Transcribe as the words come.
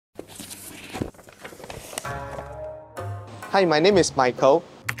Hi, my name is Michael.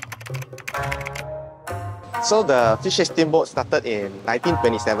 So the fish head steamboat started in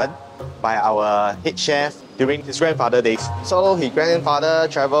 1927 by our head chef during his grandfather's days. So his grandfather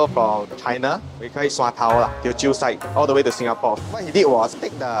traveled from China, we call it Sua Tao, Teochew side, all the way to Singapore. What he did was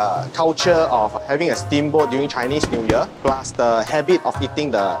take the culture of having a steamboat during Chinese New Year, plus the habit of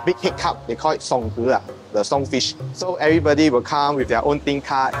eating the big head carp, they call it song the songfish. So everybody will come with their own thing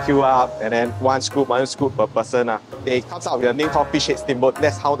card, queue up, and then one scoop per person. They comes out with a name called fish head steamboat.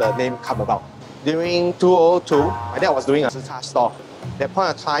 That's how the name come about. During 2002, my dad was doing a zi cha store. At that point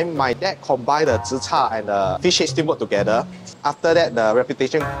of time, my dad combined the zi cha and the fish head steamboat together. After that, the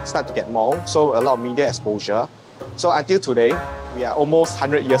reputation started to get more, so a lot of media exposure. So until today, we are almost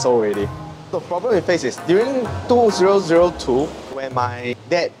 100 years old already. The problem we face is during 2002, when my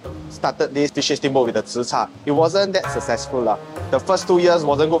dad started this fish head steamboat with the zi cha, it wasn't that successful. The first 2 years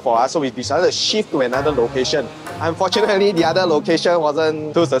wasn't good for us, so we decided to shift to another location. Unfortunately, the other location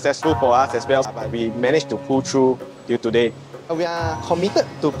wasn't too successful for us as well, but we managed to pull through till today. We are committed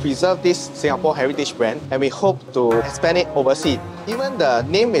to preserve this Singapore heritage brand, and we hope to expand it overseas. Even the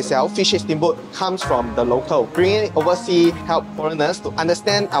name itself, Fish Head Steamboat, comes from the local. Bringing it overseas help foreigners to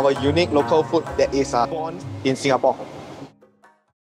understand our unique local food that is born in Singapore.